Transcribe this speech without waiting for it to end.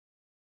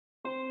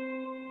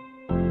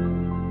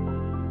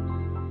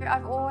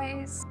I've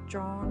always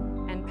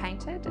drawn and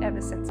painted ever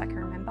since I can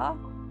remember.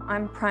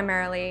 I'm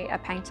primarily a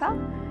painter.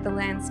 The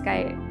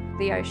landscape,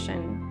 the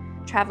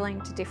ocean,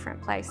 travelling to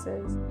different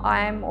places.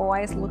 I'm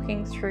always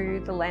looking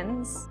through the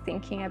lens,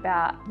 thinking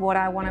about what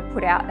I want to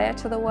put out there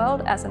to the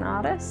world as an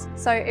artist.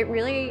 So it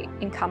really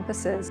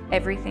encompasses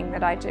everything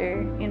that I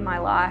do in my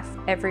life,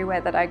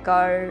 everywhere that I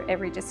go,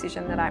 every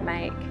decision that I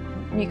make.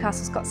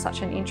 Newcastle's got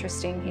such an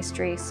interesting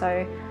history,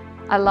 so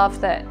I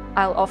love that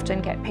I'll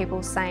often get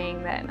people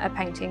saying that a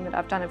painting that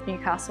I've done of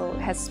Newcastle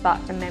has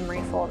sparked a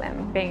memory for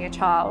them, being a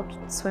child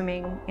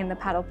swimming in the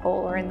paddle pool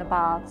or in the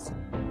baths.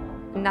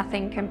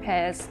 Nothing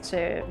compares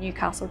to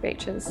Newcastle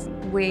beaches.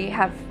 We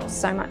have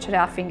so much at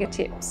our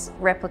fingertips,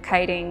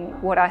 replicating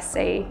what I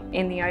see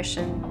in the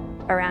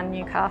ocean around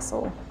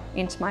Newcastle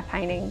into my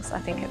paintings. I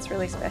think it's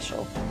really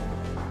special.